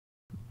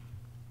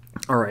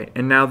All right,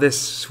 and now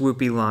this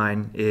swoopy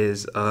line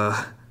is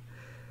a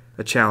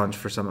challenge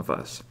for some of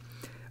us.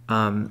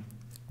 And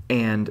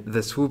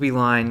the swoopy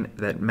line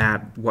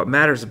what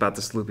matters about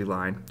the swoopy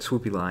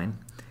line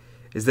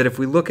is that if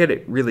we look at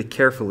it really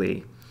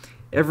carefully,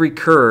 every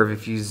curve,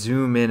 if you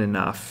zoom in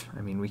enough,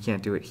 I mean, we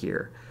can't do it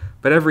here,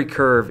 but every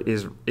curve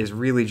is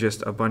really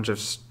just a bunch of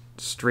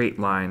straight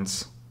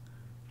lines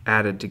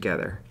added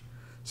together.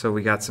 So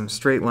we got some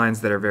straight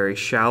lines that are very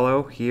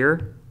shallow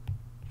here,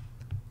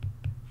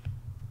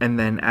 and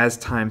then as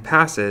time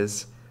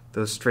passes,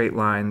 those straight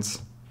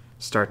lines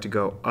start to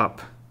go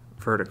up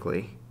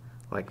vertically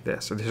like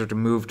this, or they start to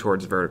move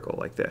towards vertical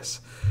like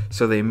this.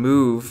 So they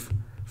move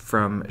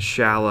from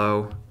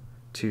shallow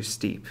to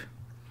steep.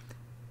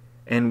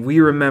 And we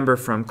remember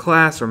from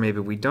class, or maybe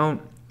we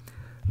don't,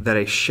 that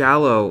a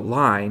shallow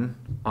line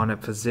on a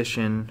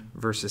position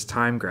versus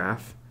time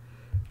graph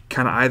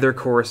can either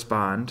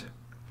correspond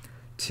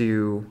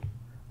to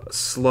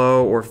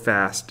slow or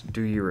fast.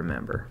 Do you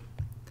remember?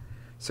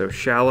 So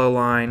shallow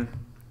line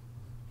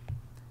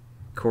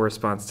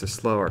corresponds to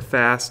slow or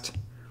fast,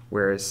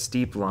 whereas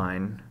steep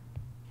line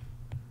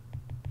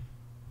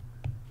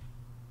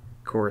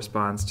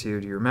corresponds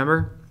to, do you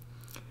remember?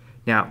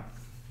 Now,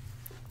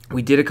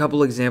 we did a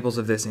couple examples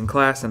of this in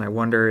class, and I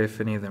wonder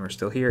if any of them are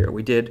still here.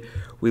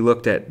 We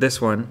looked at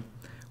this one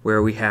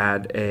where we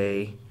had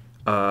a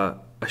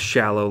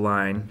shallow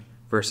line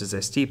versus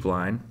a steep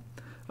line,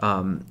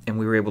 and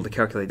we were able to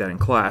calculate that in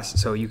class.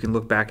 So you can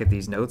look back at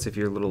these notes if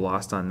you're a little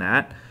lost on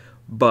that.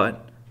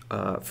 But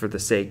for the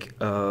sake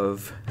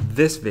of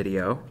this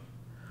video,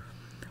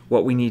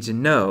 what we need to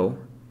know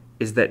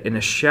is that in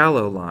a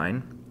shallow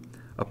line,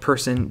 a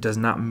person does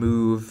not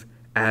move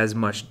as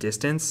much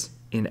distance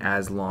in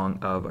as long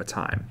of a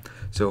time.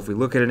 So if we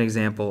look at an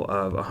example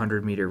of a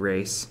 100-meter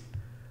race,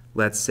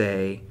 let's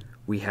say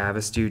we have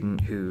a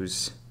student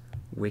who's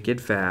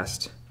wicked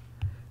fast.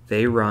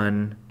 They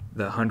run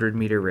the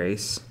 100-meter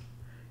race,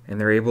 and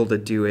they're able to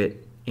do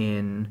it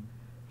in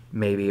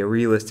maybe a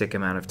realistic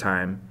amount of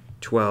time,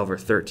 12 or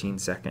 13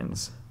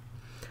 seconds.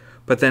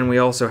 But then we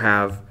also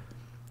have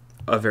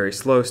a very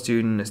slow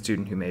student, a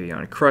student who may be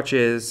on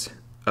crutches,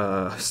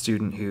 a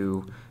student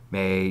who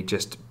may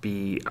just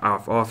be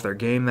off their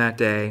game that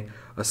day,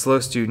 a slow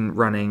student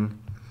running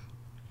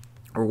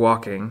or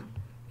walking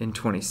in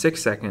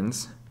 26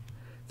 seconds.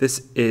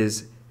 This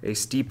is a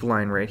steep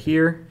line right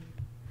here,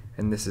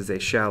 and this is a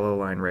shallow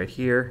line right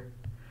here.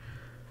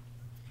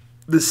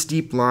 The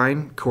steep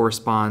line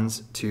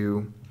corresponds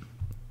to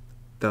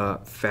the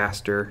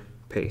faster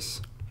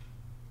pace.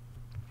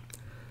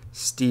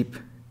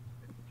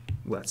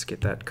 Let's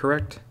get that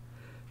correct.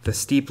 The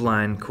steep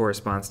line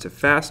corresponds to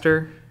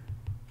faster,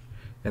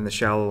 and the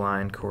shallow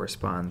line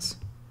corresponds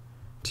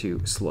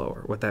to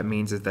slower. What that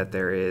means is that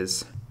there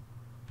is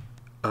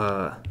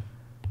the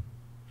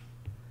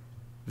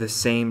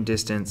same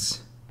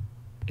distance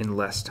in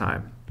less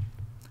time.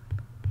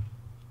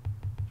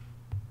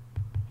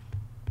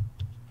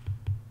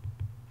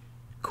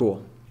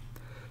 Cool.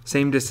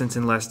 Same distance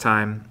in less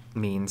time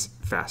means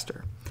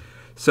faster.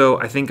 So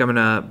I think I'm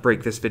gonna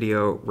break this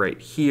video right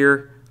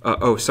here.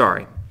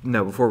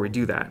 Before we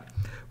do that,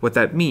 what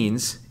that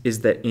means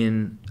is that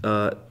in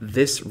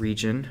this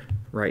region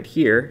right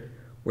here,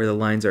 where the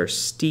lines are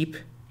steep,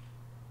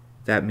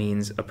 that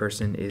means a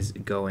person is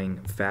going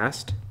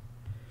fast.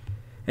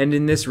 And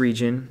in this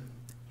region,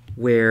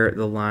 where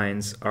the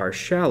lines are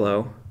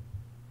shallow,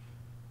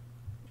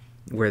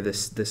 where the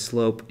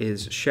slope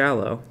is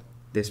shallow,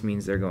 this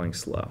means they're going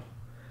slow.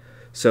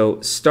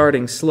 So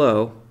starting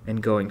slow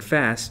and going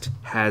fast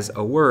has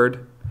a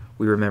word.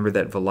 We remember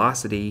that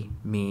velocity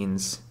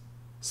means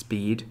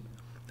speed,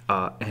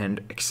 and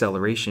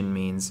acceleration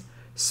means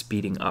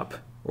speeding up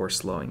or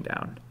slowing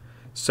down.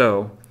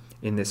 So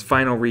in this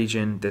final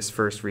region, this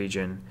first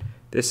region,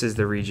 this is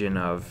the region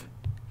of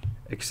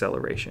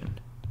acceleration.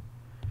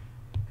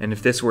 And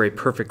if this were a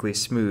perfectly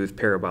smooth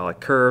parabolic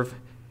curve,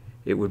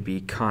 it would be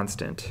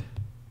constant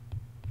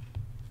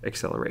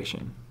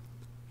acceleration.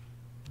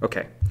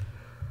 Okay.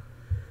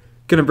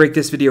 Gonna break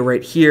this video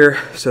right here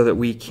so that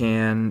we've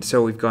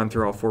gone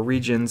through all four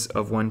regions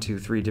of 1, 2,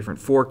 3 different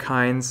 4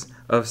 kinds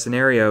of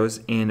scenarios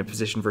in a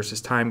position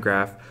versus time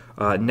graph.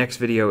 Next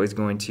video is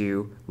going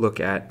to look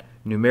at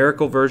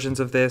numerical versions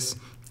of this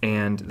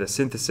and the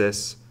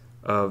synthesis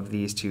of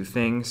these two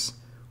things,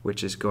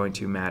 which is going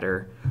to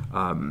matter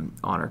on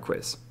our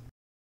quiz.